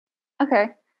Okay.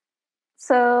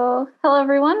 So, hello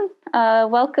everyone.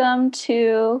 Welcome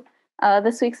to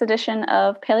this week's edition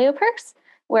of PaleoPERCS,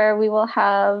 where we will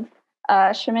have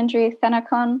Shamindri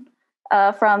Tennakoon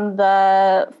from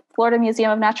the Florida Museum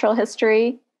of Natural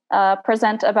History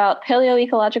present about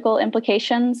paleoecological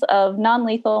implications of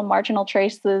non-lethal marginal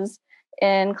traces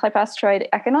in clypeasteroid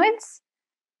echinoids.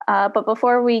 But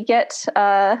before we get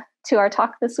to our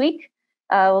talk this week,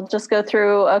 we'll just go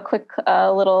through a quick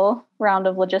little round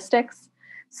of logistics.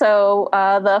 So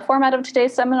the format of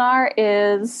today's seminar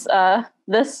is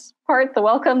this part, the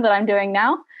welcome that I'm doing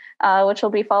now, which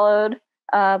will be followed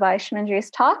by Shamindri's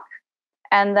talk,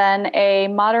 and then a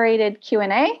moderated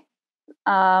Q&A.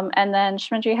 And then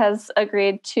Shamindri has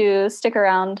agreed to stick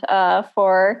around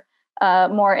for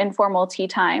more informal tea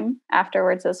time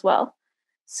afterwards as well.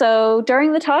 So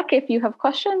during the talk, if you have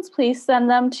questions, please send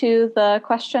them to the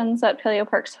questions at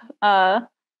PaleoPERCS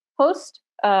host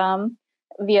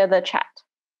via the chat.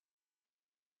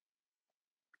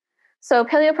 So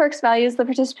PaleoPERCS values the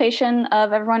participation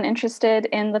of everyone interested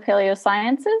in the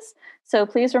paleosciences. So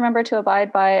please remember to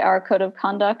abide by our code of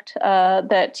conduct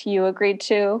that you agreed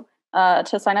to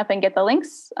sign up and get the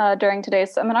links during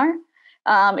today's seminar.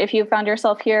 If you found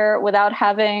yourself here without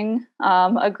having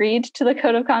agreed to the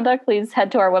code of conduct, please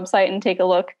head to our website and take a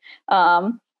look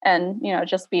and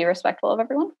just be respectful of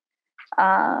everyone.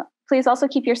 Please also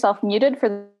keep yourself muted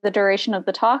for the duration of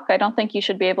the talk. I don't think you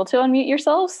should be able to unmute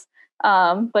yourselves,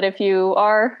 but if you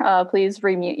are, please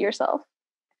remute yourself.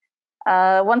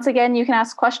 Once again, you can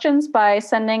ask questions by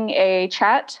sending a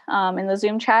chat in the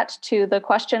Zoom chat to the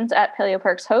questions at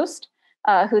PaleoPERCS host,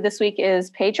 who this week is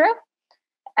Pedro.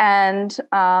 And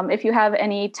if you have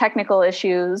any technical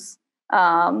issues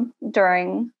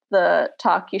during the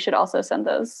talk, you should also send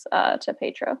those to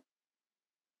Pedro.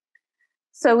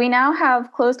 So we now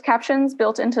have closed captions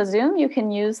built into Zoom. You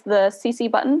can use the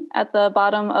CC button at the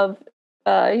bottom of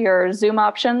your Zoom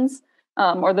options,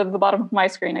 or the bottom of my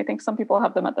screen. I think some people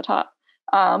have them at the top.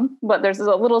 But there's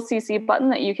a little CC button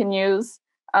that you can use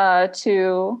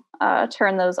to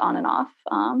turn those on and off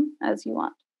as you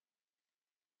want.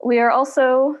 We are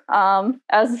also,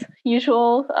 as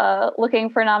usual, looking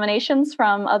for nominations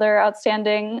from other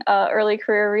outstanding early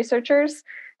career researchers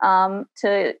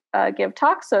to give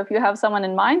talks. So if you have someone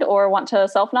in mind or want to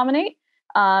self-nominate,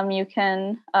 you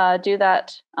can do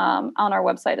that on our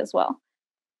website as well.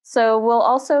 So we'll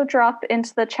also drop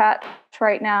into the chat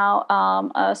right now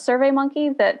a survey monkey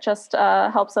that just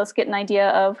helps us get an idea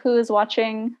of who is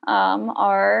watching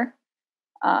our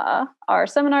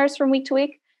seminars from week to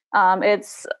week.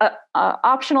 It's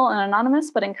optional and anonymous,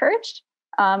 but encouraged.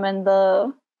 And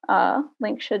the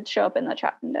link should show up in the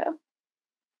chat window.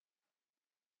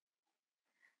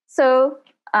 So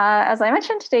as I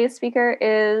mentioned, today's speaker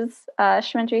is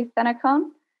Shamindri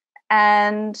Tennakoon.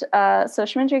 And so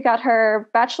Shamindri got her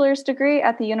bachelor's degree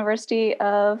at the University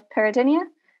of Peradeniya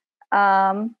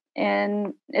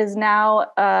and is now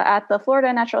at the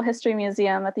Florida Natural History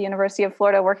Museum at the University of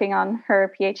Florida working on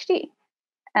her PhD.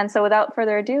 And so without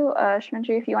further ado,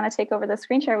 Shamindri, if you want to take over the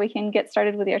screen share, we can get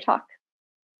started with your talk.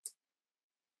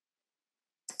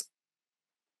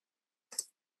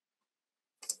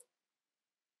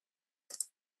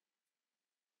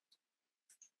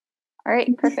 All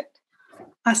right, perfect.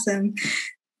 Awesome.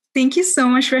 Thank you so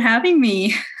much for having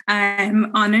me.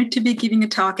 I'm honored to be giving a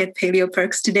talk at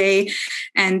PaleoPERCS today,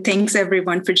 and thanks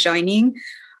everyone for joining.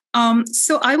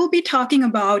 So I will be talking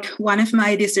about one of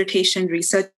my dissertation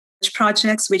research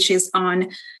projects, which is on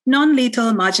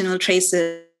non-lethal marginal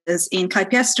traces in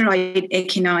clypeasteroid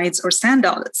echinoids or sand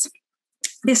dollars.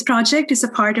 This project is a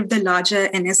part of the larger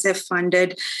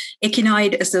NSF-funded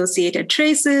Echinoid-Associated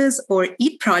Traces, or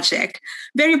EAT project,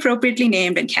 very appropriately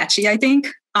named and catchy, I think.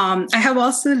 I have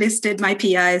also listed my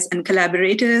PIs and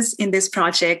collaborators in this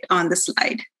project on the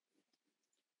slide.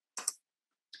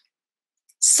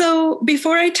 So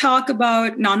before I talk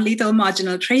about non-lethal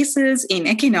marginal traces in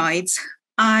echinoids,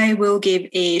 I will give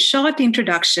a short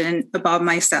introduction about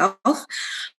myself.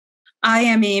 I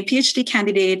am a PhD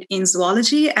candidate in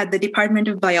zoology at the Department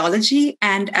of Biology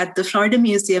and at the Florida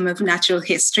Museum of Natural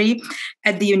History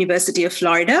at the University of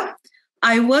Florida.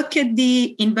 I work at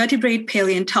the Invertebrate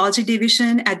Paleontology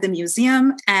Division at the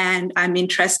museum, and I'm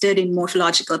interested in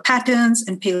morphological patterns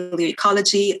and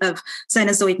paleoecology of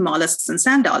Cenozoic mollusks and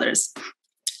sand dollars.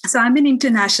 So I'm an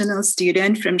international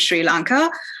student from Sri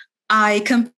Lanka. I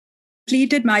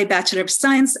completed my Bachelor of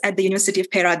Science at the University of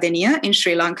Peradeniya in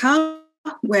Sri Lanka,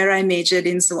 where I majored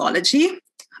in zoology.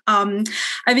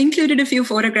 I've included a few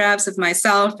photographs of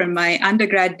myself from my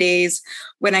undergrad days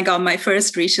when I got my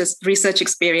first research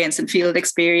experience and field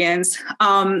experience.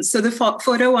 So the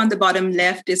photo on the bottom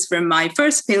left is from my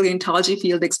first paleontology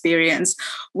field experience,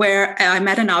 where I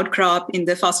met an outcrop in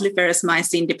the fossiliferous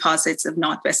Miocene deposits of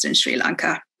northwestern Sri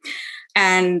Lanka.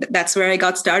 And that's where I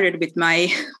got started with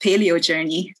my paleo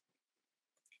journey.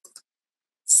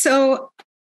 So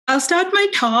I'll start my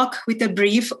talk with a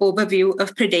brief overview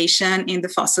of predation in the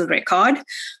fossil record.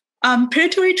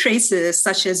 Predatory traces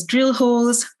such as drill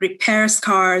holes, repair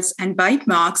scars, and bite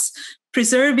marks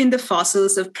preserve in the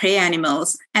fossils of prey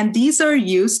animals, and these are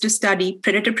used to study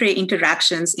predator-prey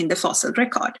interactions in the fossil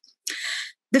record.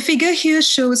 The figure here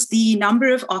shows the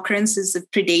number of occurrences of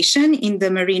predation in the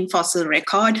marine fossil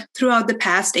record throughout the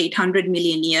past 800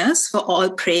 million years for all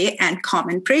prey and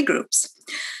common prey groups.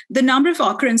 The number of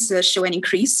occurrences show an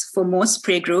increase for most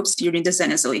prey groups during the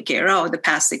Cenozoic era, or the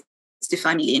past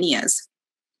 65 million years.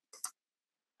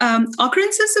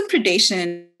 Occurrences of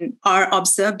predation are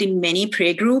observed in many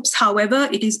prey groups. However,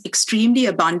 it is extremely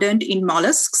abundant in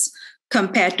mollusks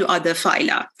compared to other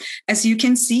phyla. As you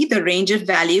can see, the range of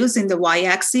values in the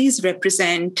y-axis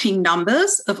representing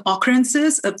numbers of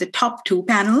occurrences of the top two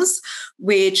panels,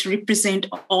 which represent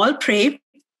all prey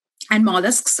and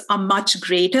mollusks, are much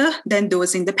greater than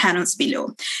those in the panels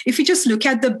below. If you just look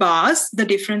at the bars, the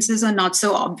differences are not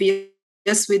so obvious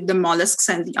with the mollusks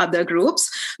and the other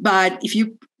groups. But if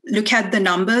you look at the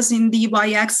numbers in the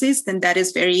y-axis, then that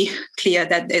is very clear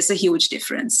that there's a huge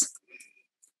difference.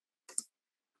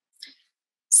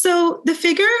 So the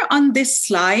figure on this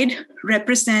slide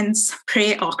represents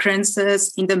prey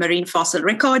occurrences in the marine fossil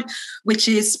record, which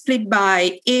is split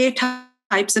by A,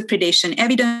 types of predation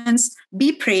evidence,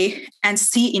 B, prey, and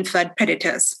C, inferred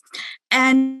predators.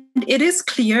 And it is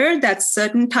clear that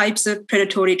certain types of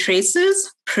predatory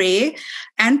traces, prey,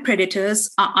 and predators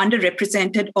are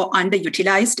underrepresented or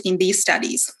underutilized in these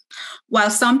studies, while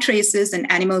some traces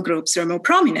and animal groups are more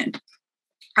prominent.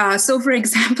 So, for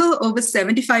example, over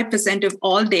 75% of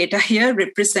all data here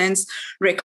represents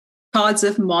records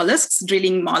of mollusks,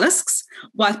 drilling mollusks,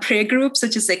 while prey groups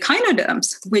such as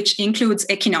echinoderms, which includes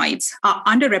echinoids, are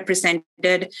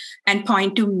underrepresented and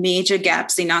point to major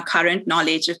gaps in our current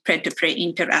knowledge of predator-prey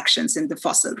interactions in the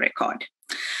fossil record.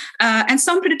 And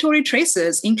some predatory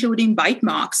traces, including bite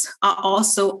marks, are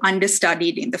also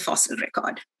understudied in the fossil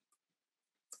record.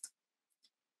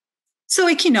 So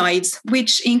echinoids,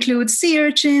 which include sea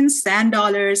urchins, sand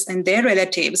dollars, and their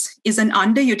relatives, is an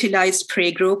underutilized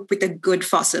prey group with a good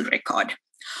fossil record.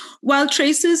 While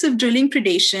traces of drilling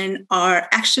predation are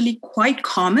actually quite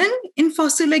common in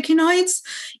fossil echinoids,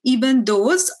 even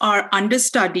those are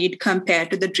understudied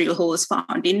compared to the drill holes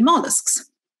found in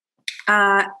mollusks.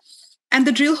 And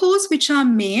the drill holes, which are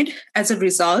made as a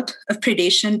result of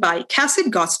predation by cassid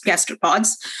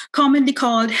gastropods, commonly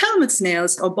called helmet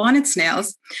snails or bonnet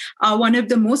snails, are one of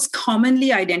the most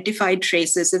commonly identified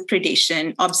traces of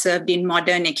predation observed in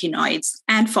modern echinoids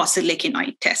and fossil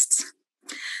echinoid tests.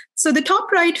 So the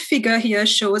top right figure here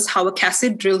shows how a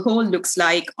cassid drill hole looks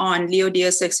like on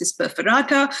Leodiosexis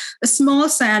perforata, a small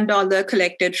sand dollar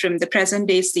collected from the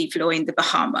present-day seafloor in the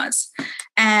Bahamas.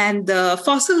 And the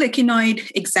fossil echinoid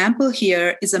example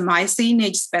here is a Miocene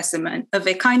age specimen of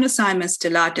Echinocymus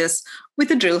stellatus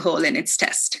with a drill hole in its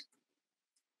test.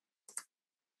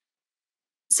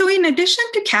 So in addition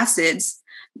to cassids,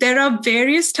 there are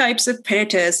various types of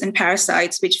predators and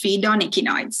parasites which feed on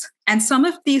echinoids. And some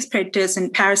of these predators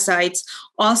and parasites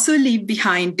also leave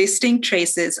behind distinct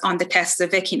traces on the tests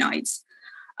of echinoids.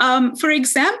 For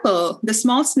example, the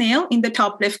small snail in the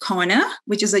top left corner,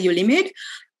 which is a eulimid,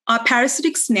 are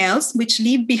parasitic snails which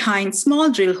leave behind small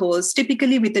drill holes,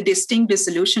 typically with a distinct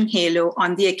dissolution halo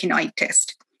on the echinoid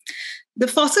test. The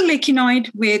fossil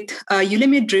echinoid with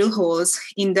eulimid drill holes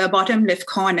in the bottom left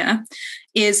corner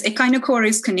is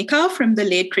Echinocoris conica from the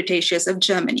late Cretaceous of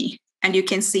Germany. And you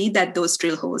can see that those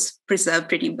drill holes preserve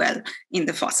pretty well in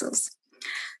the fossils.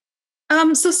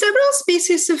 So several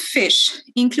species of fish,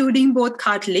 including both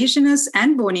cartilaginous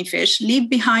and bony fish, leave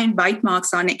behind bite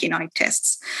marks on echinoid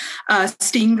tests.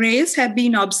 Stingrays have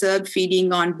been observed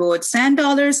feeding on both sand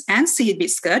dollars and sea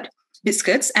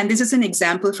biscuits, and this is an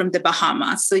example from the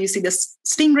Bahamas. So you see the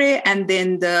stingray and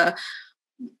then the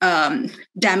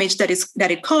damage that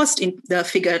it caused in the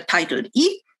figure titled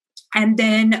E. And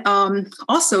then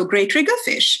also gray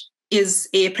triggerfish is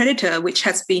a predator which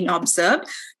has been observed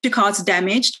to cause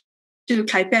damage to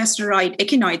clypeasteroid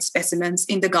echinoid specimens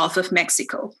in the Gulf of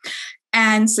Mexico.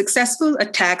 And successful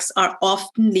attacks are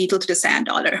often lethal to the sand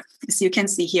dollar. As you can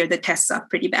see here, the tests are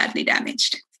pretty badly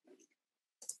damaged.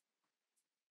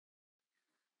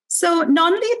 So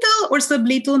non-lethal or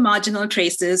sublethal marginal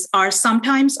traces are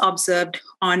sometimes observed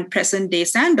on present-day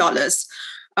sand dollars,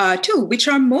 too, which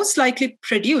are most likely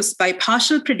produced by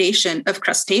partial predation of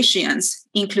crustaceans,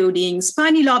 including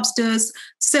spiny lobsters,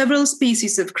 several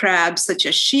species of crabs, such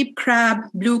as sheep crab,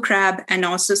 blue crab, and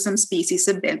also some species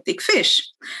of benthic fish.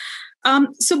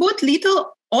 So both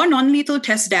lethal or non-lethal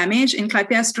test damage in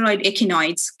clypeasteroid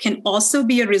echinoids can also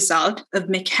be a result of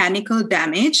mechanical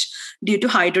damage due to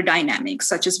hydrodynamics,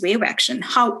 such as wave action.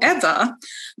 However,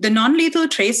 the non-lethal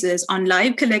traces on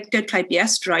live collected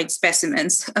clypeasteroid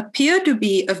specimens appear to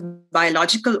be of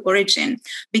biological origin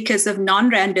because of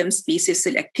non-random species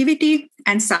selectivity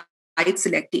and site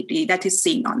selectivity that is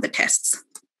seen on the tests.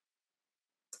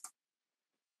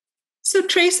 So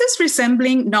traces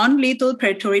resembling non-lethal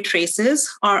predatory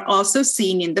traces are also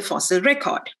seen in the fossil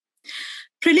record.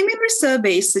 Preliminary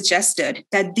surveys suggested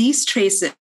that these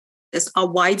traces are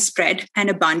widespread and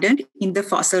abundant in the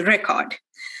fossil record,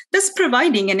 thus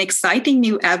providing an exciting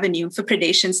new avenue for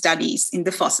predation studies in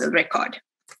the fossil record.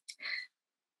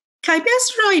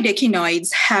 Clypeasteroid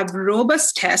echinoids have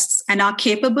robust tests and are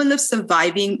capable of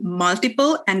surviving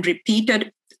multiple and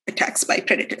repeated attacks by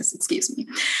predators,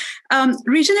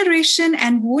 Regeneration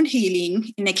and wound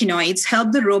healing in echinoids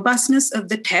help the robustness of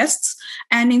the tests,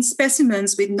 and in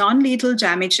specimens with non-lethal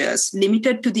damages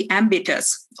limited to the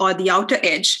ambitus or the outer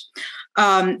edge,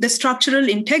 the structural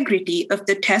integrity of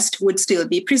the test would still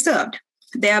be preserved,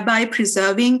 thereby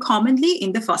preserving commonly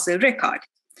in the fossil record.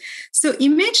 So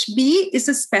image B is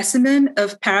a specimen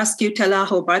of Parascutella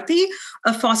hobarthi,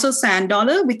 a fossil sand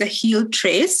dollar with a healed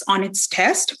trace on its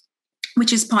test,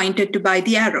 which is pointed to by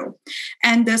the arrow.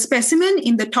 And the specimen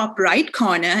in the top right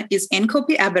corner is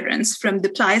Encopy aberrans from the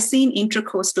Pliocene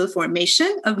Intracoastal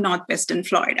Formation of northwestern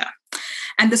Florida.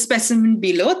 And the specimen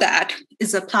below that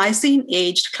is a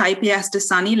Pliocene-aged Clypeaster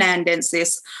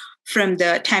sunnylandensis from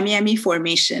the Tamiami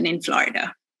Formation in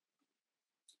Florida.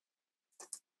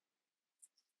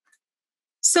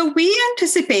 So we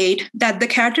anticipate that the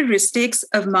characteristics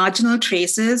of marginal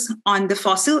traces on the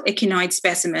fossil echinoid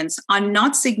specimens are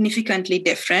not significantly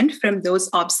different from those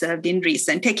observed in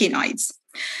recent echinoids.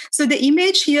 So the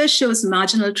image here shows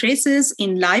marginal traces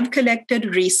in live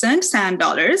collected recent sand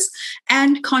dollars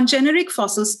and congeneric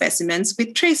fossil specimens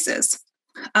with traces.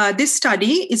 This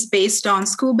study is based on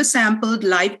scuba sampled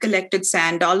live collected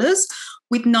sand dollars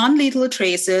with non-lethal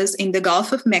traces in the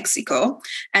Gulf of Mexico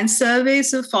and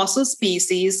surveys of fossil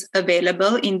species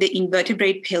available in the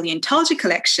invertebrate paleontology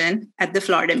collection at the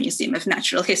Florida Museum of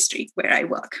Natural History, where I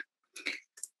work.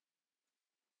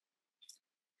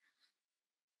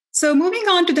 So moving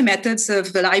on to the methods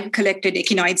of the live collected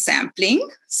echinoid sampling.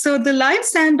 So the live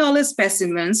sand dollar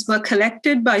specimens were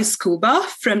collected by scuba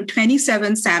from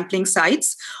 27 sampling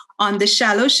sites on the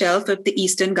shallow shelf of the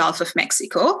eastern Gulf of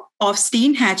Mexico off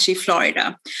Steinhatchee,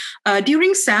 Florida,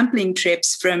 during sampling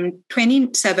trips from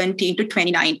 2017 to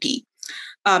 2019.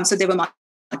 So there were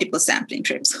multiple sampling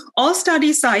trips. All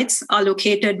study sites are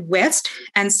located west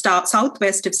and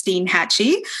southwest of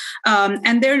Steinhatchee,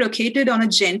 and they're located on a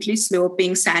gently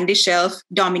sloping sandy shelf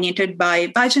dominated by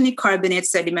biogenic carbonate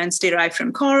sediments derived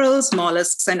from corals,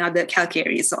 mollusks, and other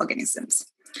calcareous organisms.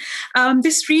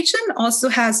 This region also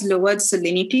has lowered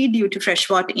salinity due to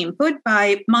freshwater input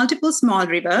by multiple small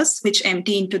rivers, which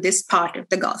empty into this part of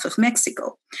the Gulf of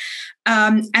Mexico.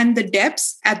 And the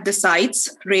depths at the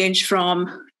sites range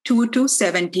from 2 to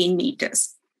 17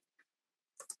 meters.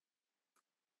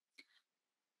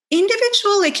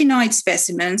 Individual echinoid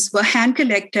specimens were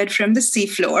hand-collected from the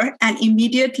seafloor and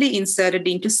immediately inserted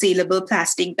into sealable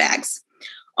plastic bags.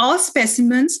 All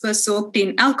specimens were soaked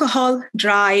in alcohol,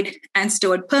 dried, and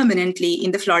stored permanently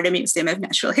in the Florida Museum of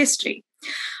Natural History.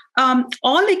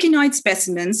 All echinoid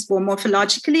specimens were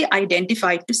morphologically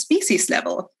identified to species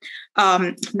level.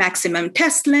 Maximum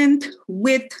test length,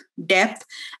 width, depth,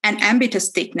 and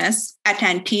ambitus thickness at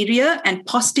anterior and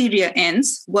posterior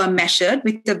ends were measured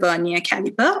with a vernier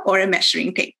caliper or a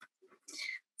measuring tape.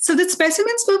 So the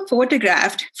specimens were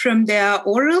photographed from their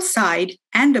oral side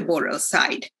and arboreal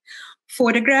side.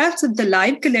 Photographs of the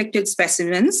live collected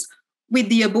specimens with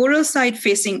the arboreal side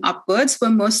facing upwards were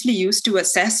mostly used to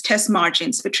assess test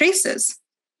margins for traces.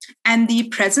 And the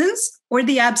presence or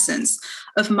the absence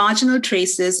of marginal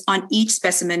traces on each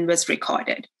specimen was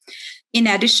recorded. In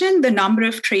addition, the number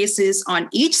of traces on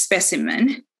each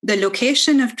specimen, the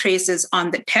location of traces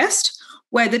on the test,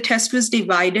 where the test was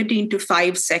divided into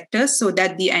 5 sectors so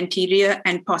that the anterior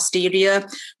and posterior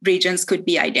regions could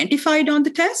be identified on the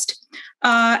test.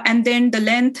 And then the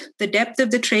length, the depth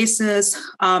of the traces,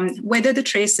 whether the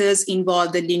traces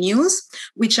involve the lineals,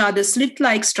 which are the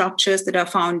slit-like structures that are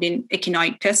found in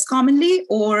echinoid tests commonly,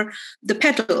 or the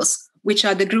petals, which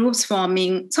are the grooves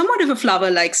forming somewhat of a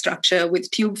flower-like structure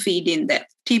with tube feet in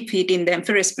them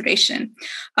for respiration.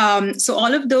 So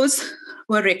all of those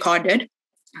were recorded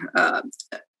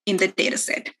in the data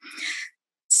set.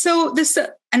 So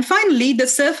and finally, the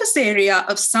surface area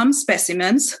of some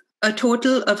specimens, a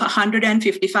total of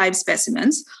 155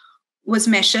 specimens, was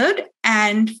measured.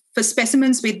 And for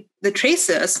specimens with the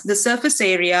tracers, the surface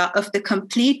area of the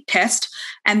complete test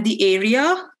and the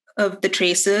area of the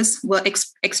tracers were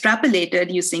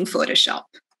extrapolated using Photoshop.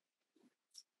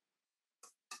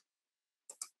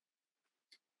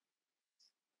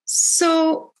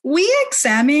 So we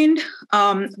examined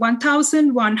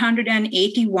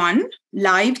 1,181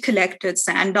 live collected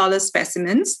sand dollar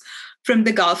specimens from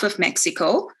the Gulf of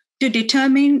Mexico to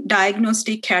determine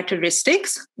diagnostic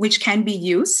characteristics which can be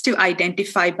used to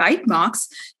identify bite marks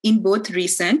in both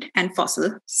recent and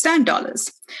fossil sand dollars.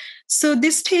 So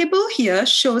this table here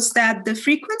shows that the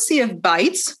frequency of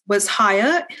bites was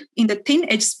higher in the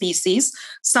thin-edged species,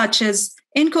 such as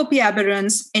Encopi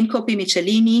aberrans, Encopi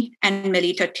michelini, and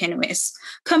Melita tenuis,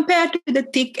 compared to the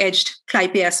thick-edged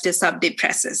Clypeaster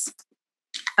subdepressus.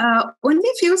 Only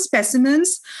few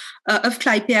specimens of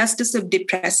Clypeaster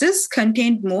subdepressus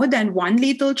contained more than one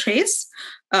lethal trace,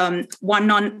 one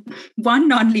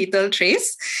non-lethal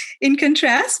trace. In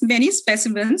contrast, many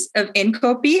specimens of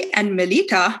Encopi and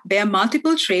Melita bear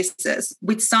multiple traces,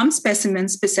 with some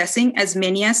specimens possessing as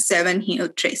many as 7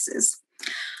 healed traces.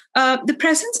 The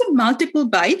presence of multiple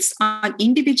bites on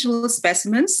individual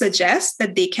specimens suggests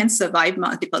that they can survive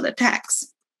multiple attacks.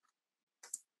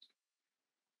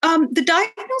 The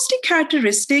diagnostic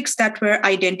characteristics that were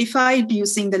identified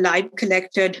using the live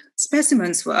collected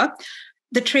specimens were: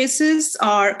 the traces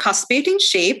are cuspate in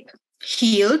shape,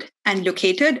 healed, and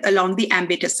located along the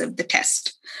ambitus of the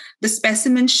test. The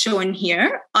specimens shown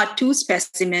here are 2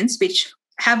 specimens which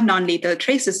have non-lethal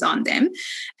traces on them.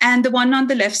 And the one on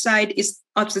the left side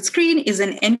of the screen is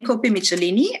an Encopi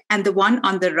michelini, and the one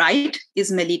on the right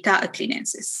is Melita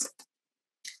aclinensis.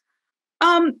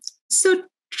 So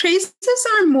traces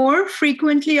are more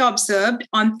frequently observed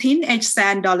on thin-edged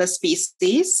sand dollar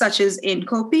species, such as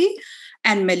Encopi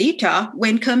and Melita,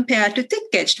 when compared to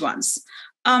thick-edged ones.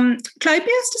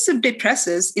 Clypeaster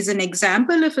subdepressus is an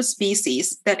example of a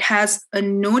species that has a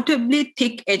notably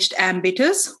thick-edged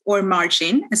ambitus or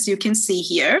margin, as you can see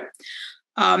here.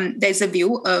 There's a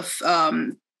view of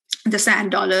the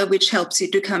sand dollar, which helps you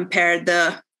to compare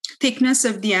the thickness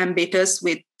of the ambitus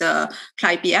with the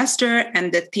Clypeaster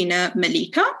and the thinner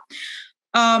Melita.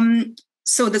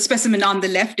 So the specimen on the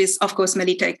left is, of course,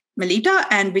 Melita,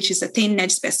 and which is a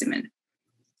thin-edged specimen.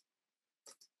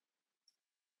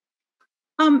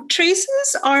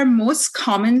 Traces are most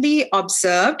commonly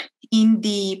observed in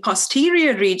the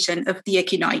posterior region of the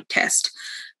echinoid test.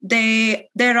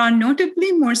 There are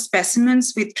notably more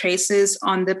specimens with traces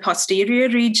on the posterior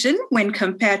region when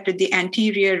compared to the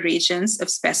anterior regions of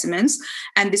specimens,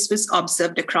 and this was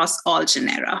observed across all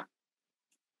genera.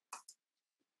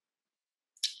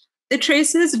 The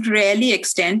traces rarely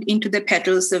extend into the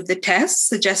petals of the test,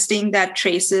 suggesting that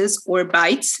traces or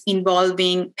bites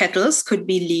involving petals could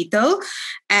be lethal,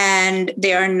 and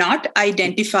they are not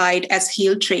identified as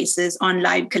healed traces on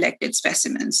live collected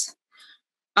specimens.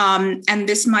 And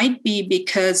this might be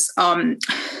because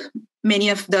many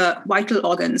of the vital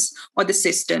organs or the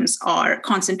systems are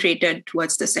concentrated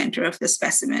towards the center of the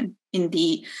specimen in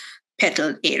the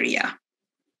petal area.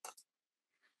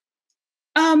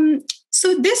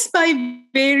 So this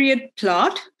bivariate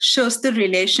plot shows the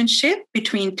relationship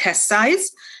between test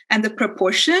size and the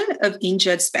proportion of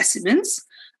injured specimens.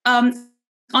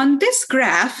 On this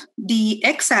graph, the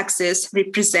x-axis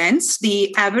represents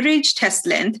the average test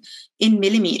length in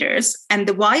millimeters, and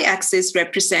the y-axis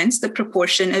represents the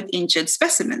proportion of injured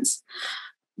specimens.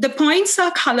 The points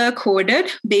are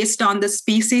color-coded based on the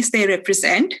species they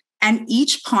represent, and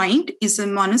each point is a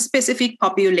monospecific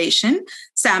population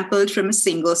sampled from a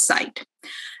single site.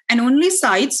 And only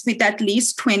sites with at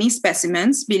least 20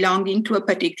 specimens belonging to a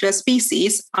particular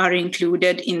species are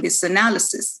included in this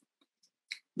analysis.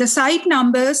 The site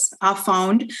numbers are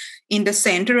found in the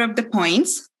center of the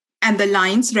points, and the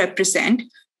lines represent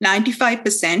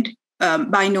 95%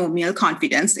 binomial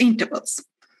confidence intervals.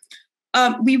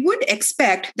 We would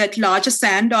expect that larger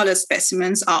sand dollar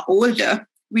specimens are older,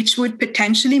 which would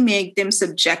potentially make them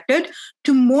subjected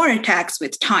to more attacks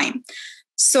with time.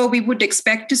 So we would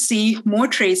expect to see more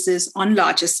traces on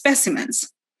larger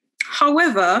specimens.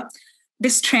 However,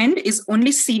 this trend is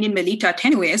only seen in Melita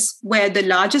tenuis, where the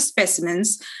larger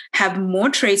specimens have more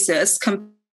traces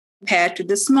compared to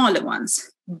the smaller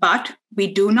ones. But we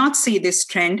do not see this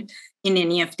trend in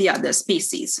any of the other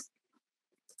species.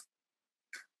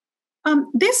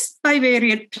 This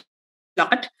bivariate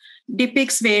plot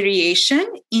depicts variation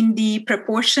in the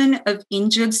proportion of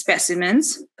injured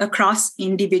specimens across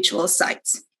individual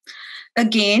sites.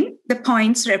 Again, the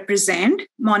points represent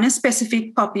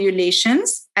monospecific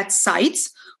populations at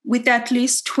sites with at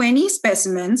least 20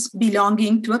 specimens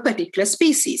belonging to a particular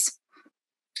species.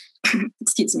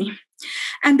 Excuse me.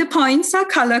 And the points are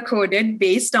color-coded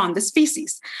based on the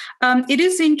species. It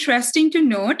is interesting to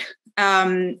note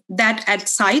that at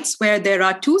sites where there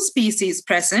are two species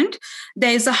present,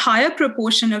 there is a higher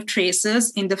proportion of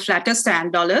traces in the flatter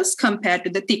sand dollars compared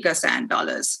to the thicker sand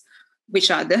dollars,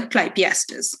 which are the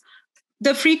clypeasteroids.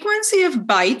 The frequency of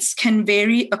bites can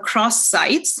vary across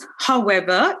sites.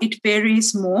 However, it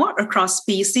varies more across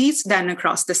species than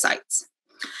across the sites.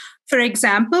 For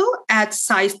example, at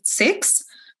site 6,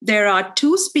 there are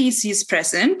two species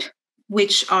present,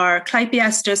 which are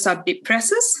Clypeaster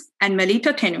subdepressus and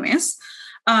Melita tenuis.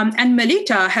 And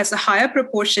Melita has a higher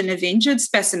proportion of injured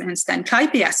specimens than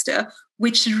Clypeaster,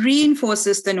 which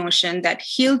reinforces the notion that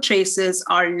heel traces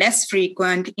are less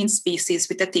frequent in species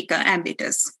with a thicker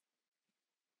ambitus.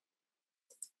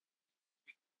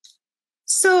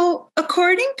 So,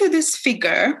 according to this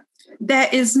figure, there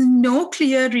is no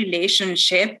clear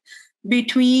relationship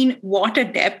between water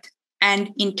depth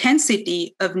and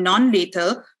intensity of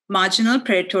non-lethal marginal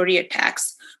predatory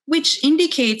attacks, which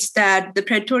indicates that the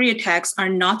predatory attacks are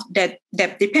not depth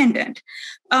dependent.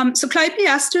 So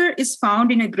Clypeaster is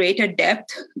found in a greater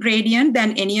depth gradient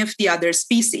than any of the other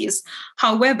species.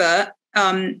 However,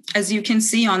 as you can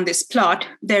see on this plot,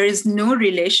 there is no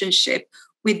relationship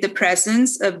with the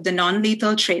presence of the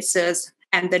non-lethal traces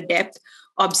and the depth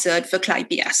observed for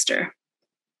Clypeaster.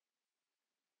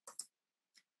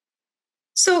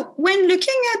 So when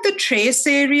looking at the trace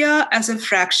area as a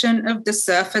fraction of the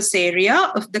surface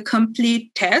area of the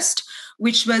complete test,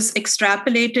 which was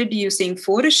extrapolated using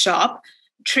Photoshop,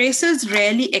 traces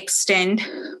rarely extend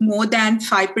more than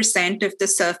 5% of the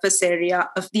surface area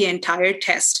of the entire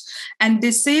test. And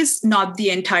this is not the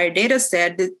entire data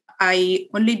set. I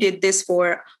only did this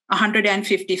for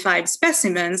 155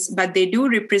 specimens, but they do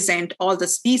represent all the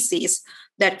species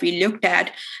that we looked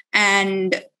at.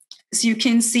 And as you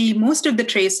can see, most of the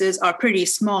traces are pretty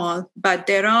small, but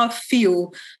there are a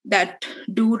few that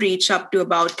do reach up to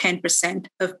about 10%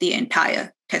 of the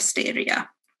entire test area.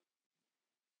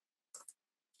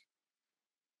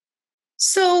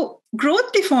 So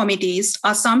growth deformities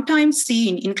are sometimes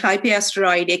seen in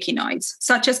clypeasteroid echinoids,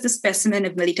 such as the specimen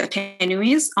of Melita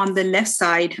tenuis on the left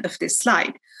side of this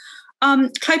slide.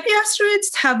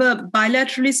 Clypeasteroids have a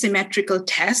bilaterally symmetrical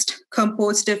test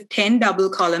composed of 10 double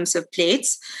columns of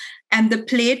plates, and the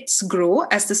plates grow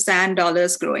as the sand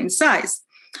dollars grow in size.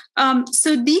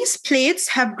 So these plates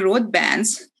have growth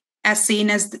bands, as seen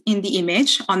as in the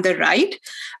image on the right,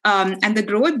 and the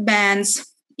growth bands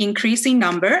increase in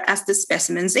number as the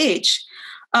specimens age.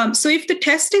 So if the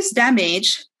test is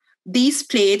damaged, these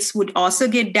plates would also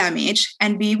get damaged,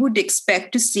 and we would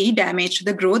expect to see damage to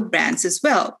the growth bands as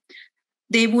well.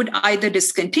 They would either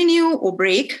discontinue or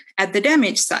break at the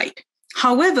damaged site.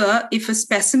 However, if a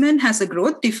specimen has a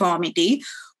growth deformity,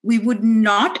 we would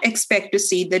not expect to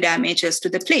see the damages to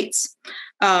the plates.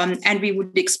 And we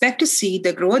would expect to see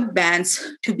the growth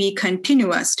bands to be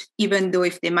continuous, even though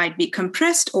if they might be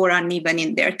compressed or uneven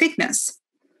in their thickness.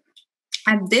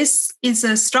 And this is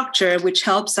a structure which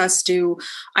helps us to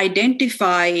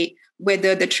identify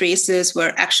whether the traces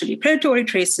were actually predatory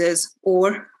traces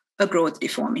or a growth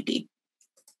deformity.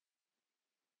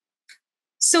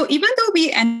 So even though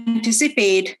we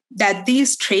anticipate that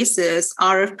these traces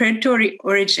are of predatory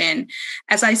origin,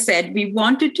 as I said, we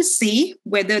wanted to see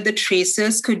whether the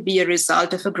traces could be a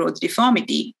result of a growth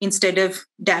deformity instead of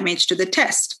damage to the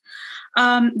test.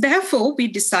 Therefore, we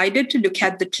decided to look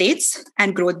at the plates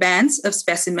and growth bands of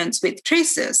specimens with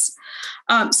traces.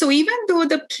 So even though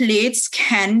the plates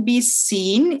can be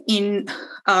seen in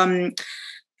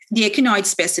the echinoid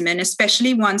specimen,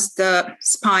 especially once the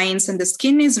spines and the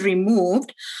skin is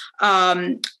removed,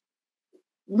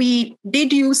 we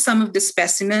did use some of the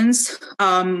specimens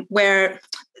where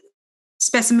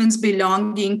specimens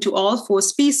belonging to all 4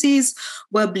 species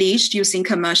were bleached using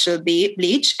commercial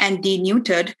bleach and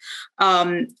denuded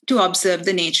to observe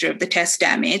the nature of the test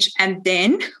damage. And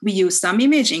then we used some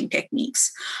imaging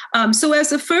techniques. So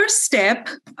as a first step,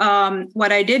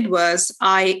 what I did was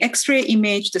I X-ray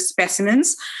imaged the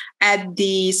specimens at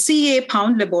the CA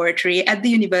Pound Laboratory at the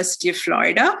University of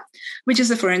Florida, which is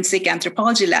a forensic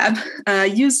anthropology lab,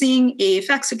 using a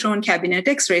Faxitron cabinet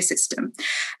X-ray system.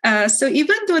 So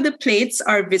even though the plates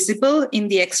are visible in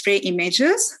the X-ray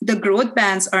images, the growth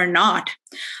bands are not.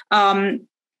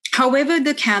 However,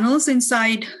 the canals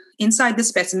inside inside the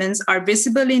specimens are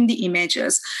visible in the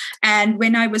images. And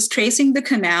when I was tracing the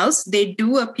canals, they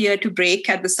do appear to break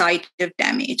at the site of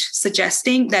damage,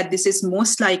 suggesting that this is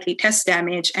most likely test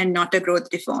damage and not a growth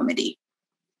deformity.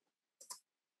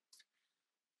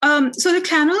 So the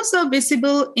canals are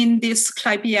visible in this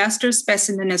clypeaster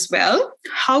specimen as well.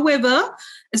 However,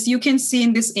 as you can see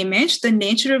in this image, the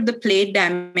nature of the plate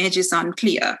damage is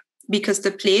unclear because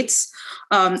the plates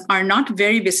are not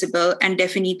very visible, and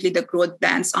definitely the growth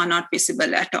bands are not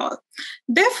visible at all.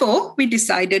 Therefore, we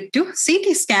decided to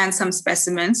CT scan some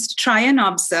specimens to try and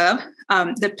observe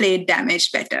the plate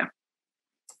damage better.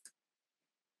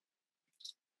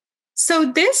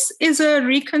 So this is a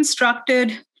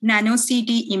reconstructed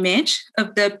nano-CT image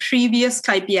of the previous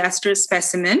clypeaster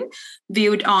specimen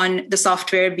viewed on the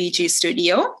software VG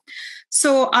Studio.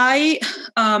 So I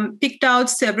picked out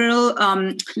several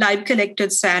live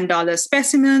collected sand dollar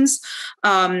specimens,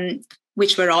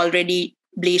 which were already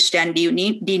bleached and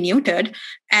denuded.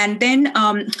 And then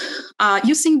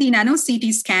using the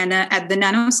nano-CT scanner at the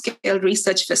nanoscale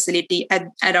research facility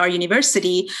at our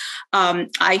university,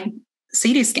 I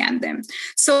CT scanned them.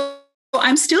 So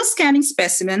I'm still scanning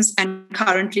specimens and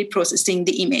currently processing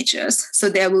the images. So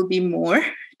there will be more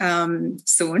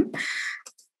soon.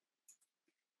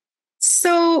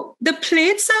 So the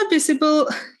plates are visible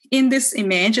in this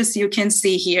image, as you can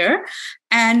see here,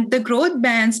 and the growth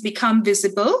bands become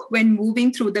visible when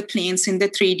moving through the planes in the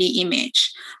 3D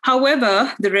image.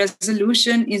 However, the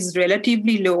resolution is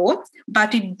relatively low,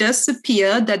 but it does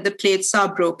appear that the plates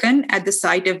are broken at the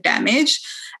site of damage,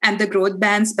 and the growth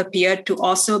bands appear to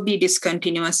also be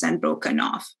discontinuous and broken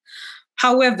off.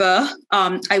 However,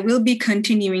 I will be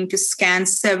continuing to scan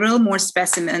several more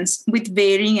specimens with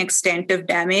varying extent of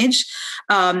damage,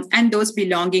 and those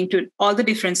belonging to all the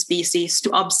different species to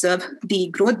observe the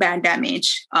growth band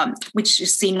damage, which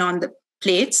is seen on the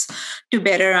plates, to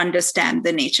better understand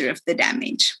the nature of the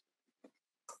damage.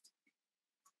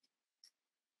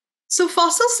 So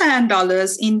fossil sand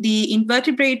dollars in the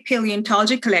invertebrate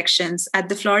paleontology collections at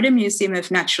the Florida Museum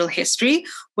of Natural History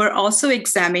were also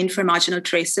examined for marginal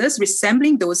traces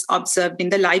resembling those observed in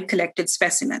the live collected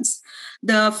specimens.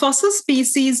 The fossil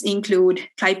species include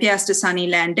Clypeaster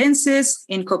sunnylandensis,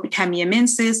 Incopotamia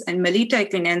and Melita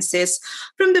echinensis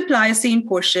from the Pliocene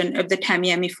portion of the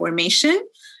Tamiami Formation,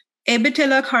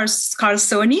 Ebitella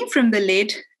carsoni from the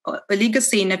late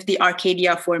Oligocene of the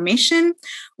Arcadia Formation,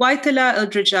 Waithela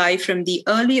eldridgei from the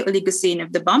early Oligocene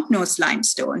of the Bumpnose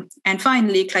Limestone, and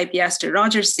finally Clypeaster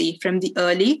rogersi from the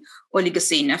early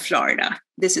Oligocene of Florida.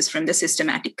 This is from the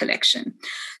systematic collection.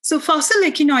 So fossil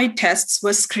echinoid tests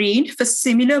were screened for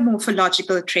similar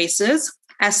morphological traces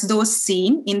as those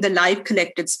seen in the live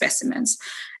collected specimens,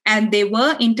 and they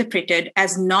were interpreted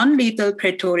as non-lethal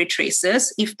predatory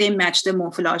traces if they match the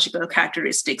morphological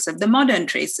characteristics of the modern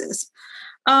traces.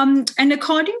 And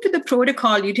according to the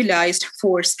protocol utilized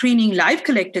for screening live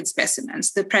collected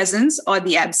specimens, the presence or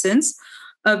the absence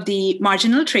of the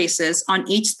marginal traces on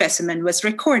each specimen was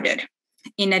recorded.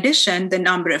 In addition, the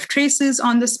number of traces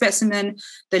on the specimen,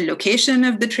 the location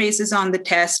of the traces on the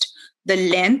test, the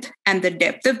length and the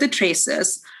depth of the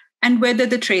traces, and whether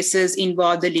the traces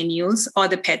involve the lineals or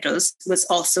the petals was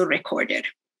also recorded.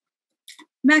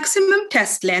 Maximum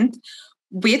test length,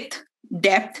 width,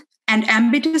 depth, and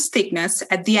ambitious thickness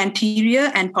at the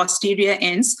anterior and posterior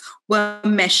ends were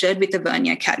measured with a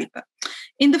vernier caliper.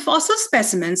 In the fossil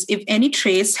specimens, if any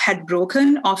trace had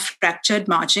broken or fractured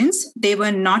margins, they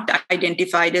were not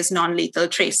identified as non-lethal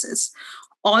traces.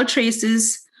 All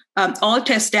traces, all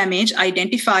test damage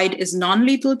identified as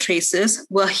non-lethal traces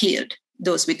were healed,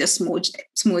 those with a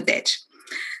smooth edge.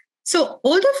 So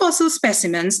older fossil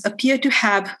specimens appear to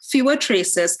have fewer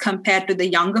traces compared to the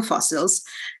younger fossils,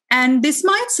 and this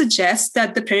might suggest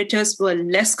that the predators were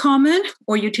less common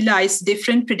or utilized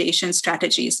different predation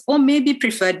strategies or maybe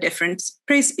preferred different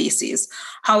prey species.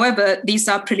 However, these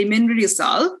are preliminary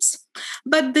results,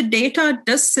 but the data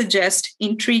does suggest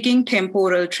intriguing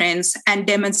temporal trends and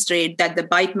demonstrate that the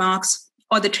bite marks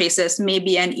or the traces may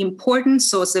be an important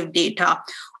source of data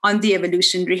on the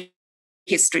evolutionary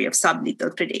history of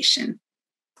sublethal predation.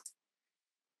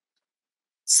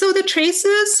 So the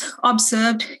traces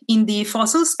observed in the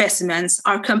fossil specimens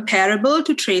are comparable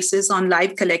to traces on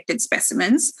live collected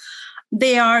specimens.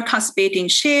 They are cuspate in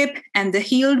shape, and the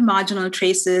healed marginal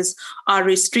traces are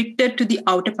restricted to the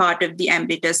outer part of the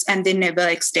ambitus, and they never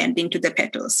extend into the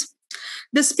petals.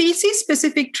 The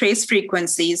species-specific trace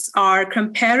frequencies are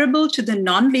comparable to the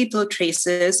non-lethal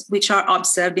traces which are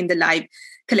observed in the live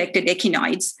collected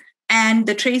echinoids, and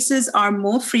the traces are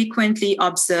more frequently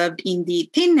observed in the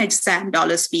thin-edged sand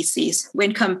dollar species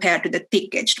when compared to the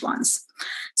thick-edged ones.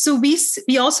 So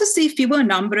we also see fewer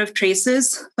number of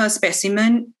traces per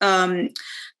specimen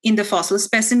in the fossil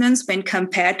specimens when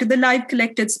compared to the live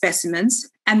collected specimens.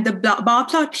 And the bar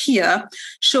plot here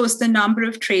shows the number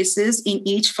of traces in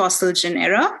each fossil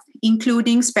genera,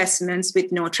 including specimens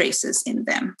with no traces in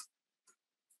them.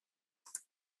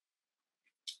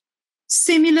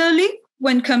 Similarly,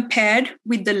 when compared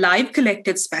with the live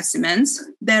collected specimens,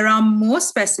 there are more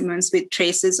specimens with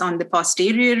traces on the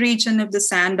posterior region of the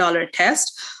sand dollar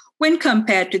test when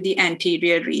compared to the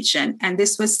anterior region. And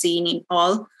this was seen in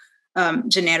all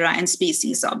genera and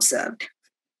species observed.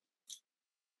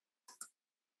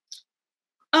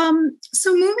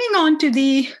 So moving on to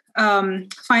the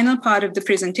final part of the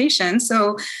presentation.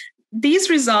 So these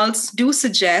results do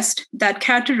suggest that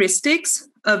characteristics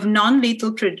of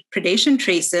non-lethal predation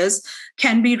traces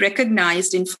can be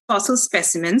recognized in fossil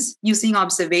specimens using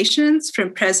observations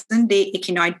from present-day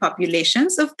echinoid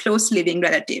populations of close living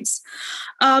relatives.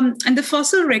 And the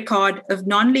fossil record of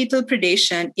non-lethal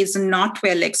predation is not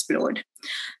well explored.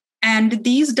 And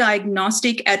these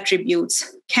diagnostic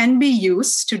attributes can be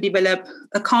used to develop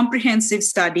a comprehensive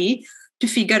study to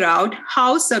figure out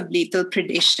how sublethal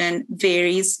predation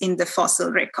varies in the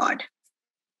fossil record.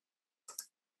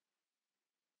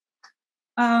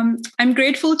 I'm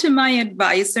grateful to my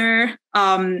advisor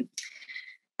and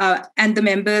the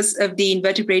members of the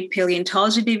Invertebrate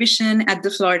Paleontology Division at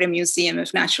the Florida Museum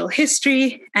of Natural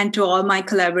History, and to all my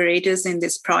collaborators in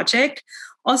this project.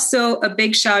 Also, a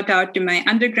big shout out to my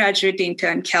undergraduate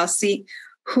intern, Kelsey,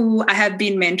 who I have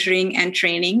been mentoring and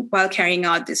training while carrying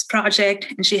out this project,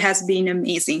 and she has been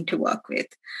amazing to work with.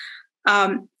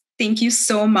 Thank you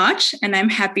so much, and I'm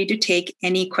happy to take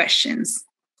any questions.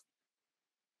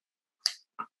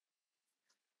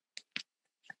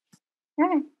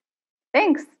 Okay,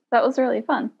 thanks. That was really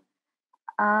fun.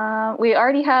 We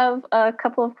already have a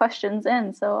couple of questions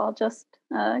in, so I'll just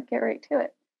get right to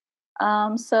it.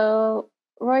 So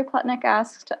Roy Plotnick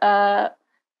asked,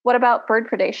 what about bird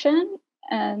predation?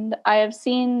 And I have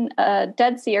seen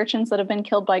dead sea urchins that have been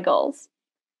killed by gulls.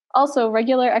 Also,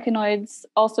 regular echinoids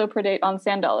also predate on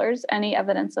sand dollars. Any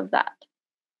evidence of that?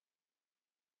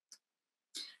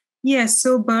 Yes,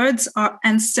 so birds are,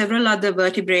 and several other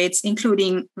vertebrates,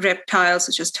 including reptiles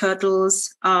such as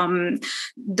turtles,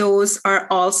 those are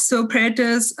also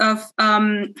predators of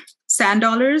sand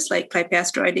dollars like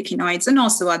clypeasteroid echinoids and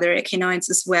also other echinoids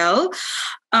as well.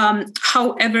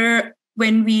 However,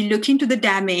 when we look into the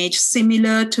damage,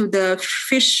 similar to the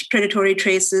fish predatory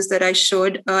traces that I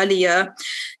showed earlier,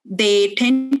 they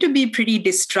tend to be pretty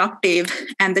destructive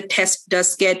and the test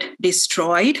does get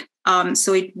destroyed.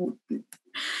 So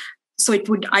it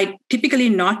would typically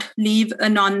not leave a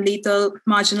non-lethal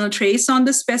marginal trace on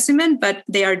the specimen, but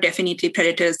they are definitely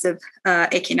predators of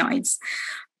echinoids.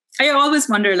 I always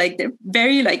wonder, they're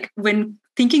very when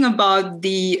thinking about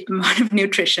the amount of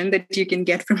nutrition that you can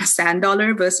get from a sand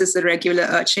dollar versus a regular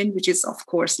urchin, which is of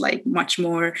course much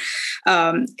more,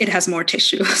 it has more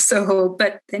tissue. So,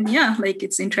 but then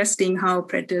it's interesting how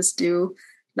predators do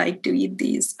like to eat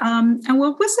these. And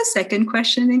what was the second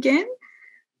question again?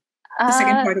 The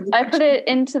second part of the question. I put it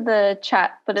into the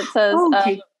chat, but it says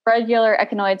regular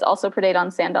echinoids also predate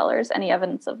on sand dollars. Any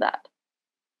evidence of that?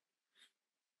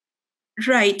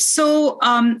 Right. So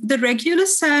the regular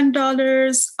sand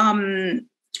dollars,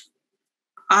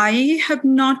 I have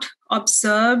not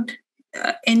observed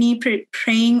any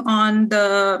preying on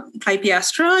the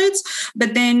clypeasteroids,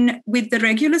 but then with the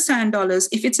regular sand dollars,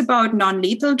 if it's about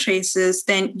non-lethal traces,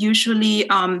 then usually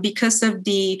because of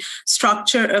the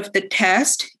structure of the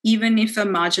test, even if a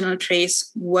marginal trace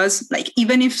was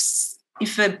even if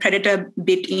a predator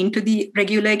bit into the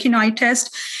regular echinoid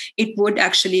test, it would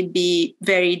actually be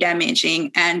very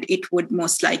damaging and it would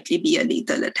most likely be a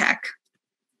lethal attack.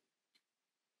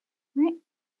 Right.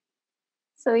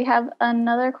 So we have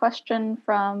another question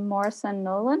from Morrison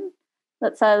Nolan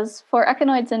that says, for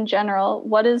echinoids in general,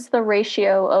 what is the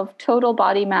ratio of total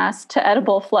body mass to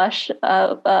edible flesh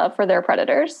for their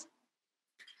predators?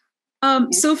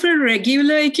 So for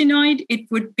regular echinoid,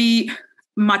 it would be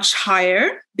much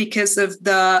higher because of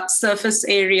the surface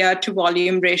area to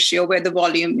volume ratio, where the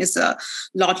volume is a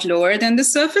lot lower than the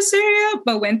surface area.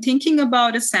 But when thinking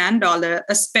about a sand dollar,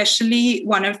 especially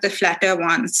one of the flatter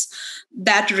ones,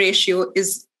 that ratio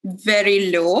is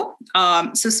very low.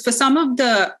 So for some of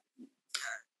the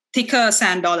thicker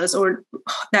sand dollars, or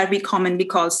that we commonly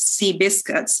call sea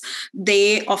biscuits,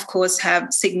 they of course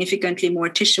have significantly more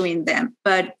tissue in them.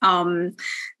 But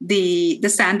the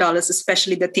sand dollars,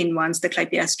 especially the thin ones, the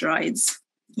clypeasteroids,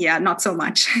 not so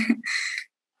much.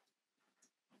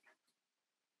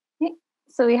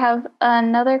 So we have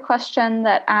another question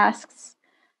that asks,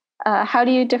 How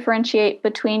do you differentiate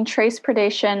between trace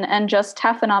predation and just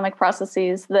taphonomic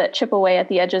processes that chip away at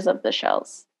the edges of the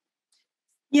shells?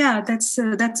 Yeah, that's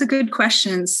a good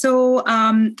question. So,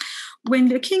 when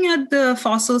looking at the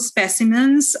fossil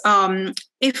specimens, when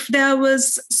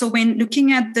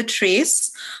looking at the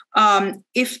trace,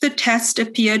 if the test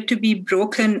appeared to be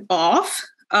broken off,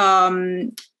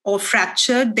 or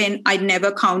fractured, then I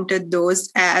never counted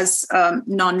those as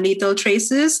non-lethal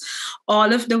traces.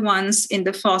 All of the ones in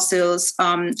the fossils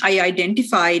I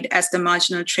identified as the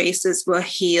marginal traces were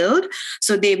healed.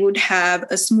 So they would have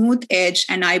a smooth edge,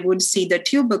 and I would see the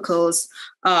tubercles,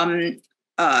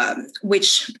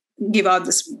 which give out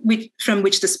from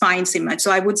which the spines emerge.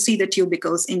 So I would see the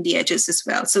tubercles in the edges as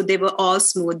well. So they were all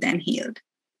smooth and healed.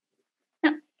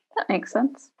 Yeah, that makes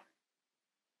sense.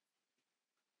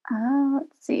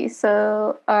 Let's see.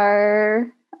 So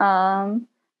our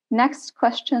next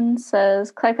question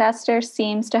says, clypeaster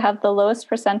seems to have the lowest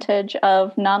percentage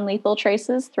of non-lethal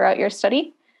traces throughout your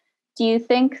study. Do you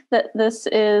think that this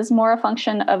is more a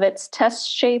function of its test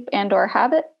shape and or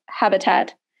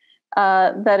habitat,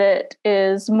 that it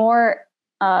is more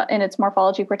in its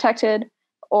morphology protected,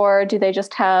 or do they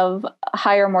just have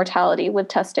higher mortality with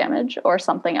test damage or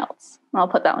something else? And I'll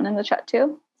put that one in the chat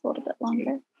too. It's a little bit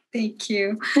longer. Thank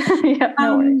you. Yeah,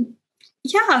 no worries.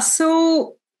 Yeah,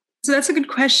 so that's a good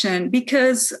question,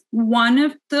 because one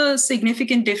of the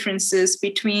significant differences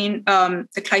between the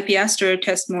clypeaster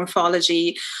test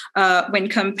morphology when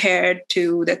compared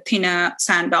to the thinner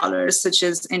sand dollars such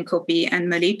as Enkopi and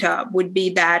Melita would be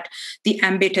that the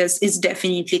ambitus is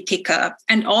definitely thicker,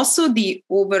 and also the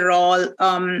overall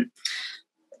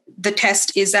the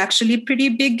test is actually pretty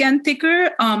big and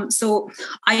thicker. So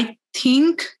I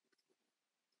think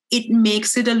it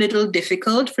makes it a little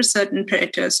difficult for certain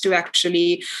predators to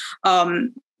actually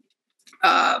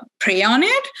prey on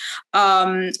it.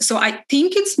 So I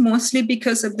think it's mostly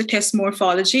because of the test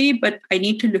morphology, but I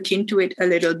need to look into it a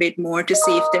little bit more to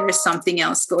see if there is something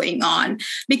else going on,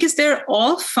 because they're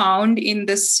all found in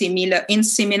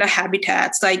similar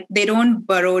habitats. Like they don't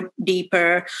burrow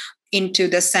deeper into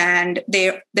the sand.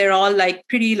 They're all like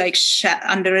pretty like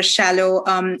under a shallow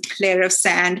layer of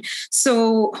sand,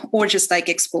 so, or just like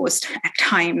exposed at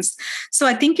times. So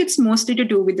I think it's mostly to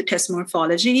do with the test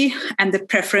morphology and the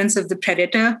preference of the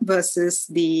predator versus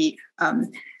the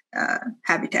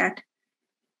habitat.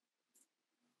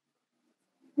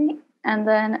 And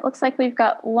then it looks like we've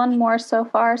got one more so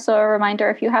far. So a reminder,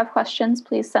 if you have questions,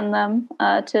 please send them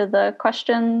to the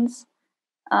questions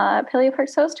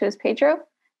PaleoPERCS host, who is Pedro.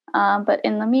 But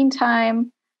in the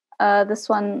meantime, this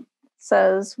one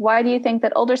says, why do you think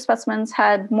that older specimens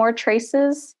had more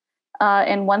traces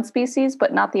in one species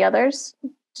but not the others?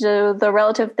 Do the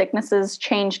relative thicknesses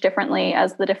change differently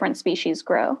as the different species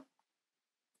grow?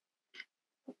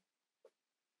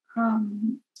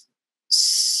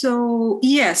 So,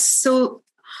 yes. So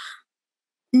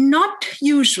not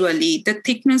usually. The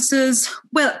thicknesses,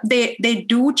 well, they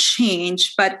do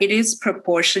change, but it is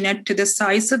proportionate to the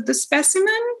size of the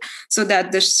specimen so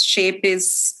that the shape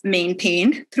is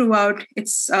maintained throughout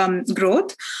its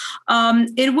growth.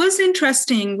 It was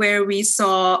interesting where we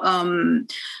saw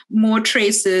more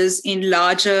traces in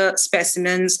larger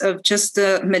specimens of just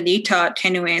the Melita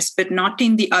tenuis, but not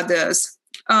in the others.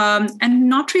 And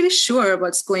not really sure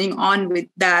what's going on with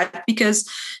that, because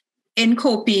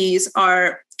Encopes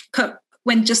are,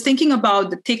 when just thinking about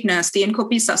the thickness, the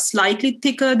Encopes are slightly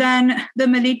thicker than the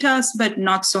Melitas, but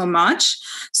not so much.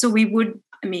 So we would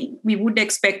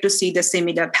expect to see the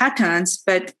similar patterns,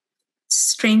 but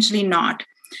strangely not.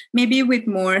 Maybe with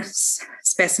more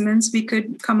specimens, we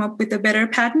could come up with a better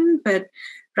pattern, but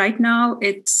right now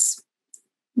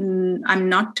I'm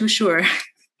not too sure.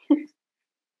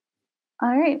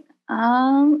 All right.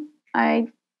 I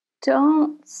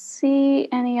don't see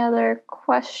any other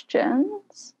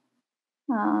questions.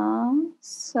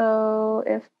 So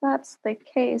if that's the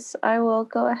case, I will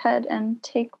go ahead and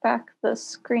take back the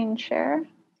screen share.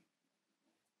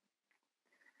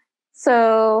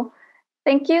 So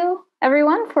thank you,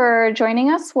 everyone, for joining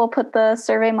us. We'll put the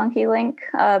SurveyMonkey link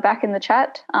back in the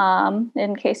chat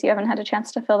in case you haven't had a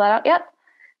chance to fill that out yet.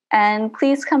 And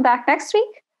please come back next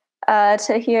week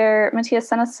to hear Matthias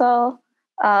Senesil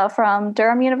from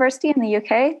Durham University in the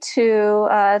UK who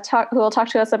will talk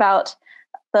to us about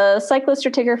the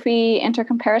Cyclostratigraphy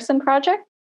Intercomparison Project,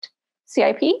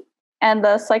 CIP, and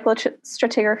the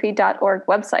cyclostratigraphy.org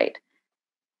website.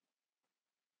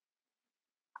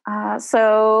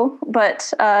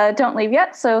 But don't leave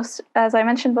yet. So as I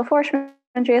mentioned before,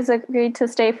 Shamindri has agreed to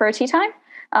stay for tea time.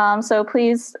 So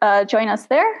please join us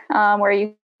there, where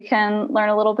you can learn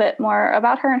a little bit more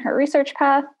about her and her research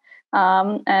path.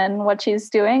 and what she's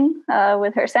doing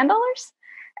with her sand dollars.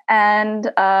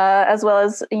 And as well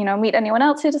as, meet anyone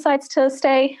else who decides to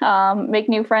stay, make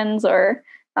new friends, or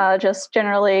just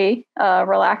generally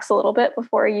relax a little bit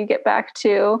before you get back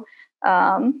to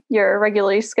your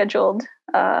regularly scheduled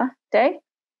day.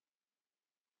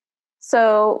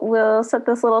 So we'll set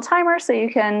this little timer so you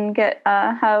can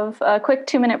have a quick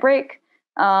 2-minute break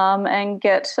and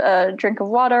get a drink of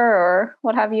water or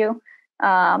what have you.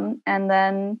 And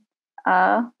then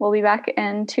we'll be back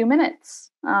in 2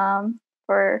 minutes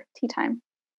for tea time.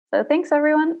 So thanks,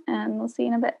 everyone, and we'll see you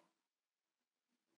in a bit.